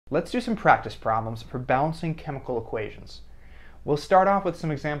let's do some practice problems for balancing chemical equations. We'll start off with some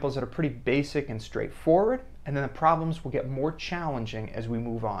examples that are pretty basic and straightforward, and then the problems will get more challenging as we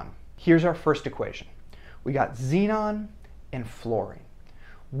move on. Here's our first equation. We got xenon and fluorine.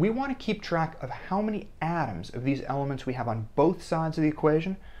 We want to keep track of how many atoms of these elements we have on both sides of the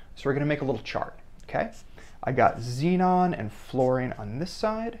equation, so we're going to make a little chart, okay? I got xenon and fluorine on this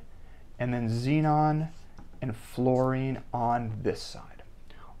side, and then xenon and fluorine on this side.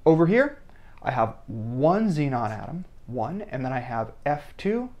 Over here, I have one xenon atom, one, and then I have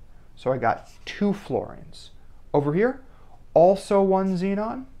F2, so I got two fluorines. Over here, also one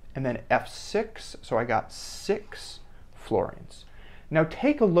xenon, and then F6, so I got 6 fluorines. Now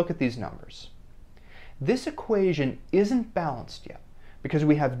take a look at these numbers. This equation isn't balanced yet because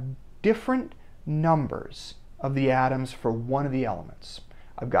we have different numbers of the atoms for one of the elements.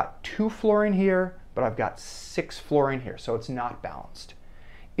 I've got 2 fluorine here, but I've got 6 fluorine here, so it's not balanced.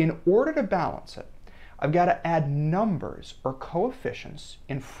 In order to balance it, I've got to add numbers or coefficients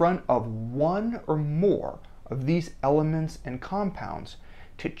in front of one or more of these elements and compounds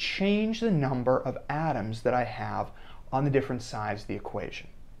to change the number of atoms that I have on the different sides of the equation.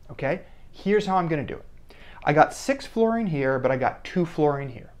 Okay? Here's how I'm going to do it. I got 6 fluorine here, but I got 2 fluorine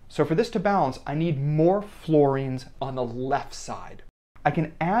here. So for this to balance, I need more fluorines on the left side. I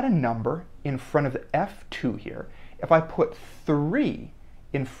can add a number in front of the F2 here. If I put 3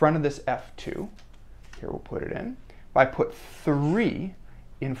 in front of this F2, here we'll put it in. If I put 3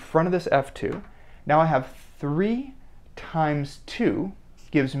 in front of this F2, now I have 3 times 2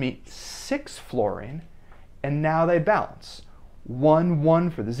 gives me 6 fluorine, and now they balance. 1, 1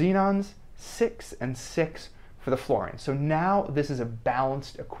 for the xenons, 6 and 6 for the fluorine. So now this is a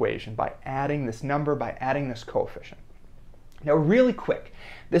balanced equation by adding this number, by adding this coefficient. Now really quick,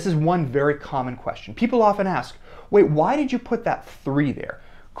 this is one very common question. People often ask, wait, why did you put that 3 there?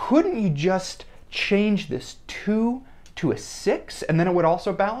 Couldn't you just change this 2 to a 6 and then it would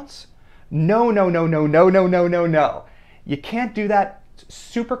also balance? No, no, no, no, no, no, no, no, no. You can't do that. It's a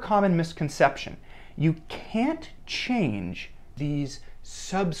super common misconception. You can't change these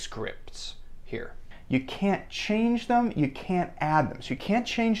subscripts here. You can't change them, you can't add them. So you can't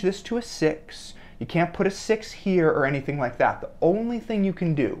change this to a 6. You can't put a 6 here or anything like that. The only thing you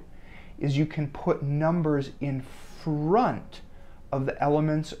can do is you can put numbers in front of the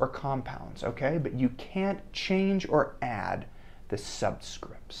elements or compounds, okay? But you can't change or add the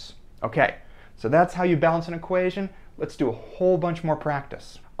subscripts. Okay, so that's how you balance an equation. Let's do a whole bunch more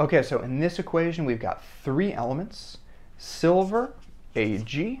practice. Okay, so in this equation we've got 3 elements: silver,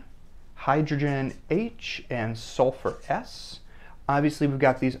 Ag, hydrogen, H, and sulfur, S. Obviously we've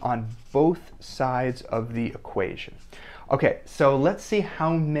got these on both sides of the equation. Okay, so let's see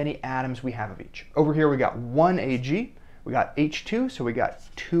how many atoms we have of each. Over here we got 1 Ag, we got H2, so we got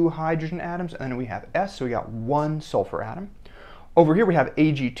 2 hydrogen atoms, and then we have S, so we got 1 sulfur atom. Over here we have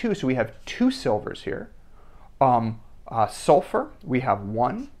Ag2, so we have 2 silvers here. Sulfur, we have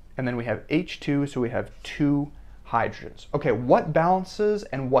 1, and then we have H2, so we have 2 hydrogens. Okay, what balances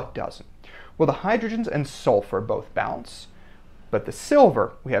and what doesn't? Well, the hydrogens and sulfur both balance, but the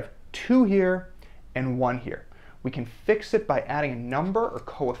silver, we have 2 here and 1 here. We can fix it by adding a number or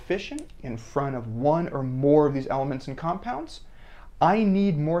coefficient in front of one or more of these elements and compounds. I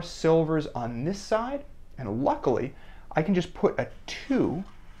need more silvers on this side, and luckily, I can just put a 2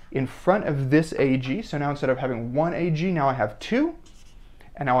 in front of this Ag. So now instead of having 1 Ag, now I have 2,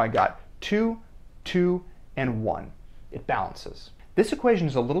 and now I got 2, 2, and 1. It balances. This equation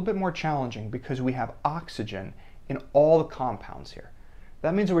is a little bit more challenging because we have oxygen in all the compounds here.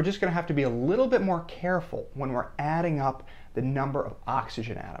 That means that we're just going to have to be a little bit more careful when we're adding up the number of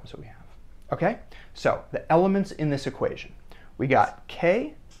oxygen atoms that we have. Okay? So the elements in this equation. We got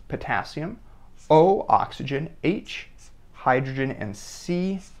K, potassium, O, oxygen, H, hydrogen, and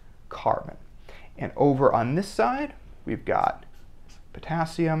C, carbon. And over on this side, we've got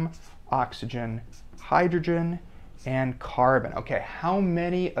potassium, oxygen, hydrogen, and carbon. Okay, how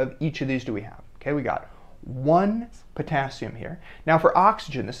many of each of these do we have? Okay, we got 1 potassium here. Now for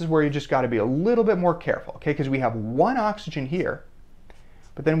oxygen, this is where you just got to be a little bit more careful, okay, because we have 1 oxygen here,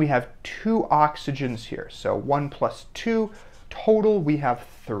 but then we have 2 oxygens here. So 1 plus 2, total we have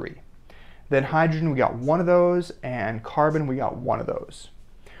 3. Then hydrogen, we got 1 of those, and carbon, we got 1 of those.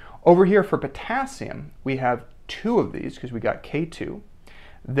 Over here for potassium, we have 2 of these because we got K2.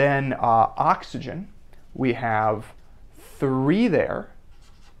 Then oxygen, we have 3 there,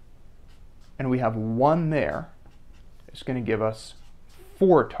 and we have 1 there. It's going to give us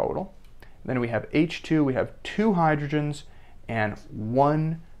 4 total. Then we have H2, we have 2 hydrogens, and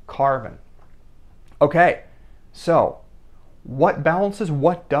 1 carbon. Okay, so What balances,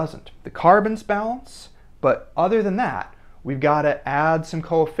 what doesn't? The carbons balance, but other than that, we've got to add some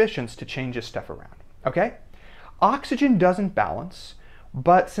coefficients to change this stuff around, okay? Oxygen doesn't balance,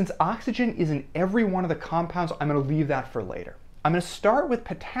 but since oxygen is in every one of the compounds, I'm going to leave that for later. I'm going to start with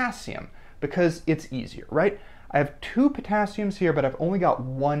potassium because it's easier, right? I have 2 potassiums here, but I've only got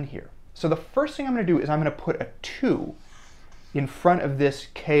 1 here. So the first thing I'm going to do is I'm going to put a 2 in front of this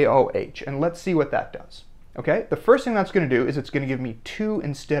KOH, and let's see what that does. Okay, the first thing that's going to do is it's going to give me 2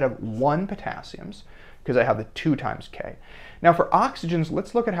 instead of 1 potassiums, because I have the 2 times K. Now for oxygens,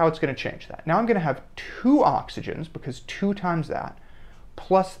 let's look at how it's going to change that. Now I'm going to have 2 oxygens, because 2 times that,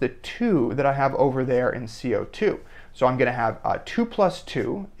 plus the 2 that I have over there in CO2. So I'm going to have 2 plus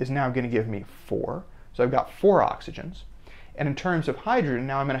 2 is now going to give me 4. So I've got 4 oxygens. And in terms of hydrogen,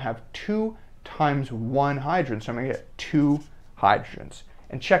 now I'm going to have 2 times 1 hydrogen. So I'm going to get 2 hydrogens.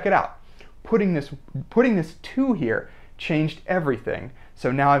 And check it out. Putting this 2 here changed everything.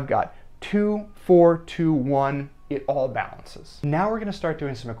 So now I've got 2, 4, 2, 1. It all balances. Now we're going to start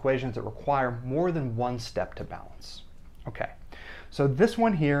doing some equations that require more than one step to balance. Okay, so this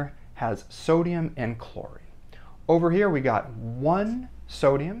one here has sodium and chlorine. Over here we got 1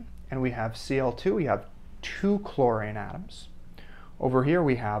 sodium and we have Cl2. We have 2 chlorine atoms. Over here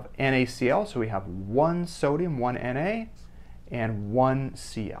we have NaCl, so we have 1 sodium, 1 Na, and 1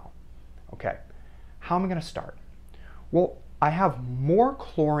 Cl. Okay, how am I going to start? Well, I have more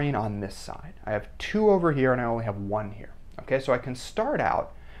chlorine on this side. I have 2 over here and I only have 1 here. Okay, so I can start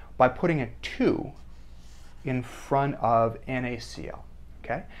out by putting a 2 in front of NaCl.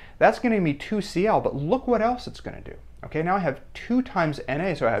 Okay, that's going to give me 2 Cl, but look what else it's going to do. Okay, now I have 2 times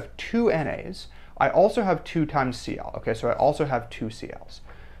Na, so I have 2 Nas. I also have 2 times Cl. Okay, so I also have 2 Cls.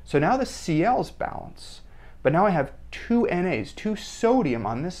 So now the Cls balance. But now I have 2 Nas, 2 sodium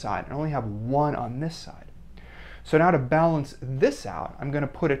on this side, and only have 1 on this side. So now to balance this out, I'm going to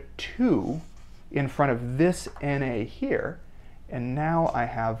put a 2 in front of this Na here, and now I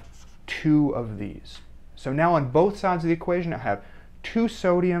have 2 of these. So now on both sides of the equation, I have 2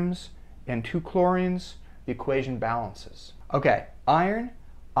 sodiums and 2 chlorines. The equation balances. Okay, iron,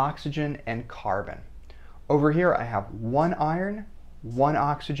 oxygen, and carbon. Over here I have 1 iron, 1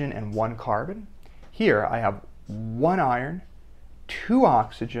 oxygen, and 1 carbon. Here I have 1 iron, 2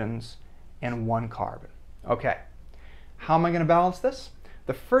 oxygens, and 1 carbon. Okay, how am I going to balance this?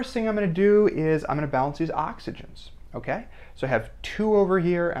 The first thing I'm going to do is I'm going to balance these oxygens. Okay, so I have 2 over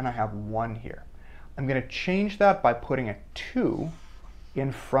here and I have 1 here. I'm going to change that by putting a 2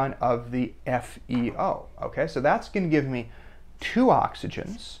 in front of the FeO. Okay, so that's going to give me 2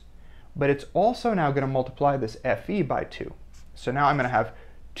 oxygens, but it's also now going to multiply this Fe by 2. So now I'm going to have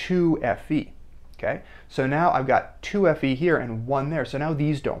 2 Fe. Okay, so now I've got 2 Fe here and 1 there, so now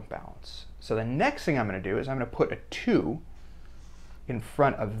these don't balance. So the next thing I'm going to do is I'm going to put a 2 in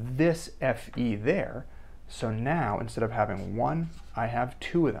front of this Fe there. So now instead of having 1, I have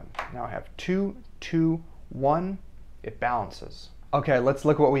 2 of them. Now I have 2, 2, 1. It balances. Okay, let's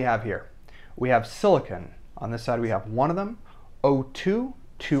look at what we have here. We have silicon. On this side we have 1 of them, O2,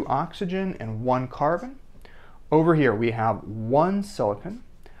 2 oxygen, and 1 carbon. Over here we have 1 silicon.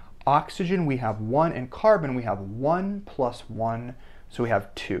 Oxygen we have 1, and carbon we have 1 plus 1, so we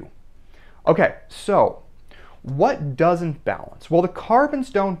have 2. Okay, so what doesn't balance? Well, the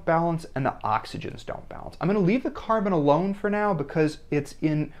carbons don't balance and the oxygens don't balance. I'm going to leave the carbon alone for now because it's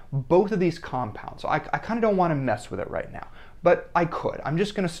in both of these compounds. So I kind of don't want to mess with it right now, but I could. I'm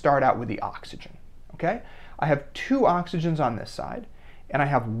just going to start out with the oxygen. Okay, I have 2 oxygens on this side and I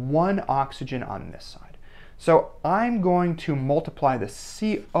have 1 oxygen on this side. So I'm going to multiply the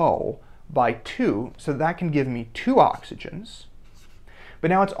CO by 2, so that can give me 2 oxygens.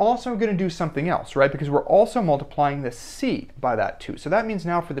 But now it's also going to do something else, right? Because we're also multiplying the C by that 2. So that means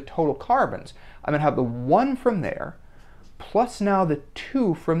now for the total carbons, I'm going to have the 1 from there, plus now the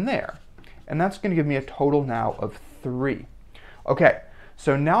 2 from there. And that's going to give me a total now of 3. Okay,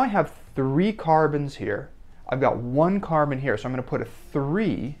 so now I have 3 carbons here. I've got 1 carbon here, so I'm going to put a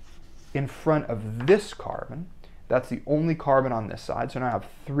 3 in front of this carbon. That's the only carbon on this side. So now I have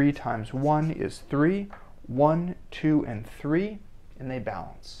 3 times 1 is 3. 1, 2, and 3, and they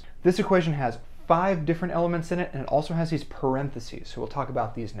balance. This equation has 5 different elements in it, and it also has these parentheses. So we'll talk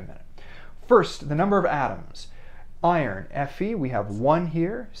about these in a minute. First, the number of atoms. Iron, Fe, we have 1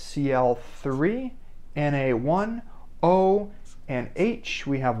 here. Cl3, Na1, O, and H,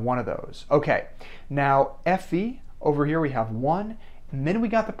 we have 1 of those. Okay, now Fe, over here we have 1. And then we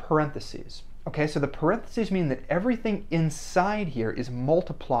got the parentheses. Okay, so the parentheses mean that everything inside here is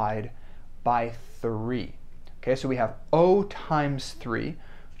multiplied by 3. Okay, so we have O times 3,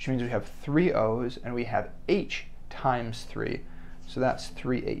 which means we have 3 O's, and we have H times 3. So that's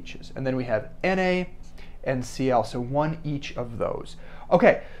 3 H's. And then we have Na and Cl, so 1 each of those.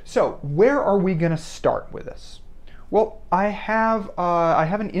 Okay, so where are we going to start with this? Well, I have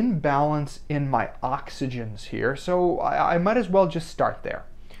an imbalance in my oxygens here, so I might as well just start there.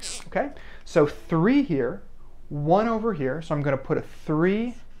 Okay, so 3 here, 1 over here, so I'm going to put a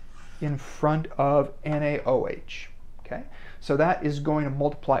 3 in front of NaOH. Okay, so that is going to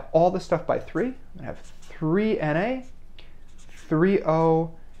multiply all this stuff by 3. I'm going to have 3 Na, 3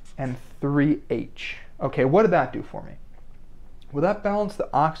 O, and 3 H. Okay, what did that do for me? Well, that balanced the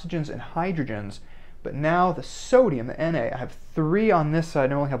oxygens and hydrogens, but now the sodium, the Na, I have 3 on this side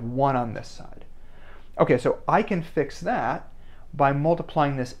and I only have 1 on this side. Okay, so I can fix that by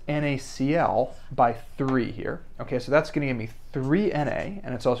multiplying this NaCl by 3 here. Okay, so that's going to give me 3 Na,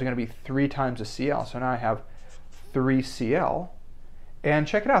 and it's also going to be 3 times the Cl. So now I have 3 Cl. And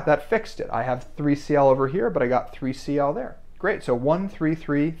check it out, that fixed it. I have 3 Cl over here, but I got 3 Cl there. Great, so 1, 3,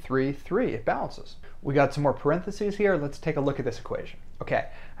 3, 3, 3, it balances. We got some more parentheses here. Let's take a look at this equation. Okay,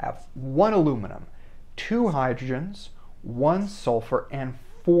 I have 1 aluminum, 2 hydrogens, 1 sulfur, and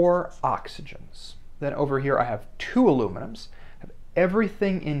 4 oxygens. Then over here I have 2 aluminums.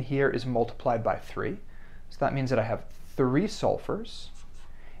 Everything in here is multiplied by 3. So that means that I have 3 sulfurs,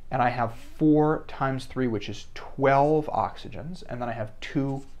 and I have 4 times 3, which is 12 oxygens, and then I have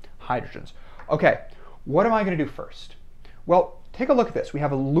 2 hydrogens. Okay, what am I going to do first? Well, take a look at this. We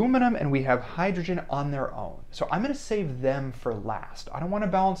have aluminum and we have hydrogen on their own. So I'm going to save them for last. I don't want to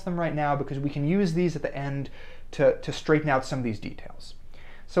balance them right now because we can use these at the end to straighten out some of these details.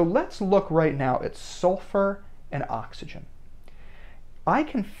 So let's look right now at sulfur and oxygen. I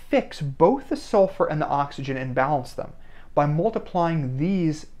can fix both the sulfur and the oxygen and balance them by multiplying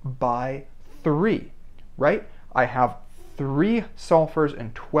these by 3, right? I have 3 sulfurs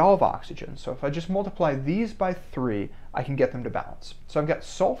and 12 oxygens. So if I just multiply these by 3, I can get them to balance. So I've got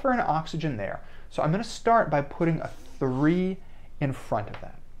sulfur and oxygen there. So I'm going to start by putting a 3 in front of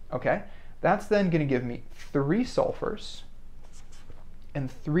that. Okay? That's then going to give me 3 sulfurs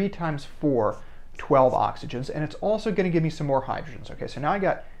and 3 times 4, 12 oxygens. And it's also going to give me some more hydrogens. Okay, so now I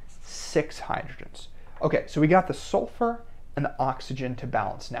got 6 hydrogens. Okay, so we got the sulfur and the oxygen to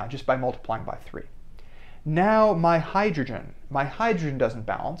balance now just by multiplying by 3. Now my hydrogen doesn't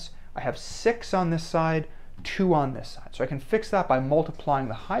balance. I have 6 on this side, 2 on this side. So I can fix that by multiplying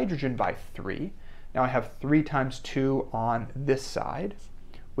the hydrogen by 3. Now I have 3 times 2 on this side,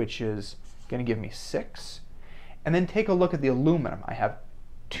 which is going to give me 6. And then take a look at the aluminum. I have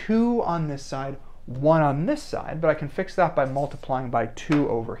 2 on this side, 1 on this side, but I can fix that by multiplying by 2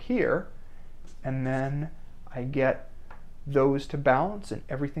 over here. And then I get those to balance and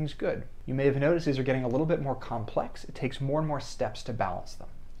everything's good. You may have noticed these are getting a little bit more complex. It takes more and more steps to balance them.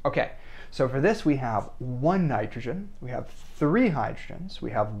 Okay, so for this we have 1 nitrogen, we have 3 hydrogens,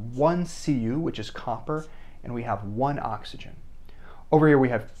 we have 1 Cu, which is copper, and we have 1 oxygen. Over here we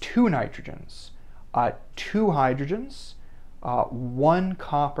have 2 nitrogens, 2 hydrogens, 1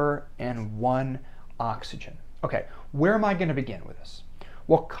 copper, and 1 oxygen. Okay, where am I going to begin with this?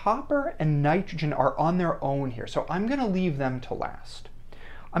 Well, copper and nitrogen are on their own here, so I'm going to leave them to last.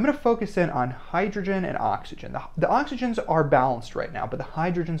 I'm going to focus in on hydrogen and oxygen. The oxygens are balanced right now, but the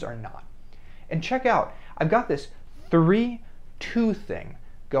hydrogens are not. And check out, I've got this 3-2 thing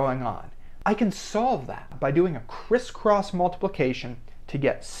going on. I can solve that by doing a crisscross multiplication to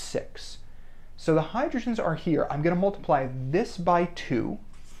get 6. So the hydrogens are here. I'm going to multiply this by 2,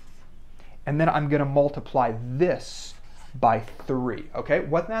 and then I'm going to multiply this by 3. Okay,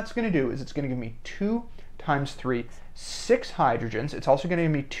 what that's going to do is it's going to give me 2 times 3, 6 hydrogens. It's also going to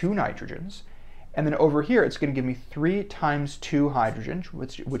give me 2 nitrogens. And then over here, it's going to give me 3 times 2 hydrogens,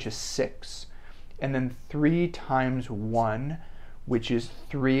 which is 6. And then 3 times 1, which is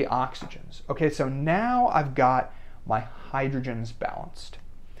 3 oxygens. Okay, so now I've got my hydrogens balanced.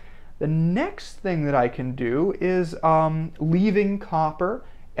 The next thing that I can do is leaving copper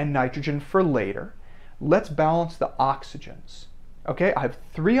and nitrogen for later. Let's balance the oxygens. Okay, I have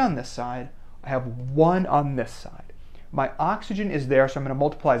 3 on this side, I have 1 on this side. My oxygen is there, so I'm going to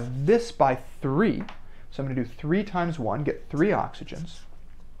multiply this by 3. So I'm going to do 3 times 1, get 3 oxygens.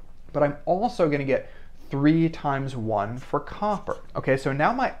 But I'm also going to get 3 times 1 for copper. Okay, so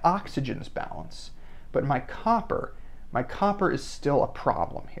now my oxygens balance, but my copper is still a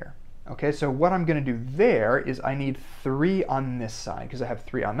problem here. Okay, so what I'm going to do there is I need 3 on this side because I have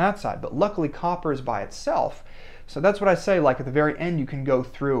 3 on that side, but luckily copper is by itself. So that's what I say, like at the very end you can go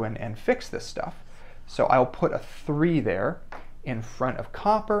through and fix this stuff. So I'll put a 3 there in front of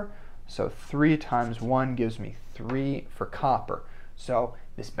copper. So 3 times 1 gives me 3 for copper. So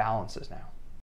this balances now.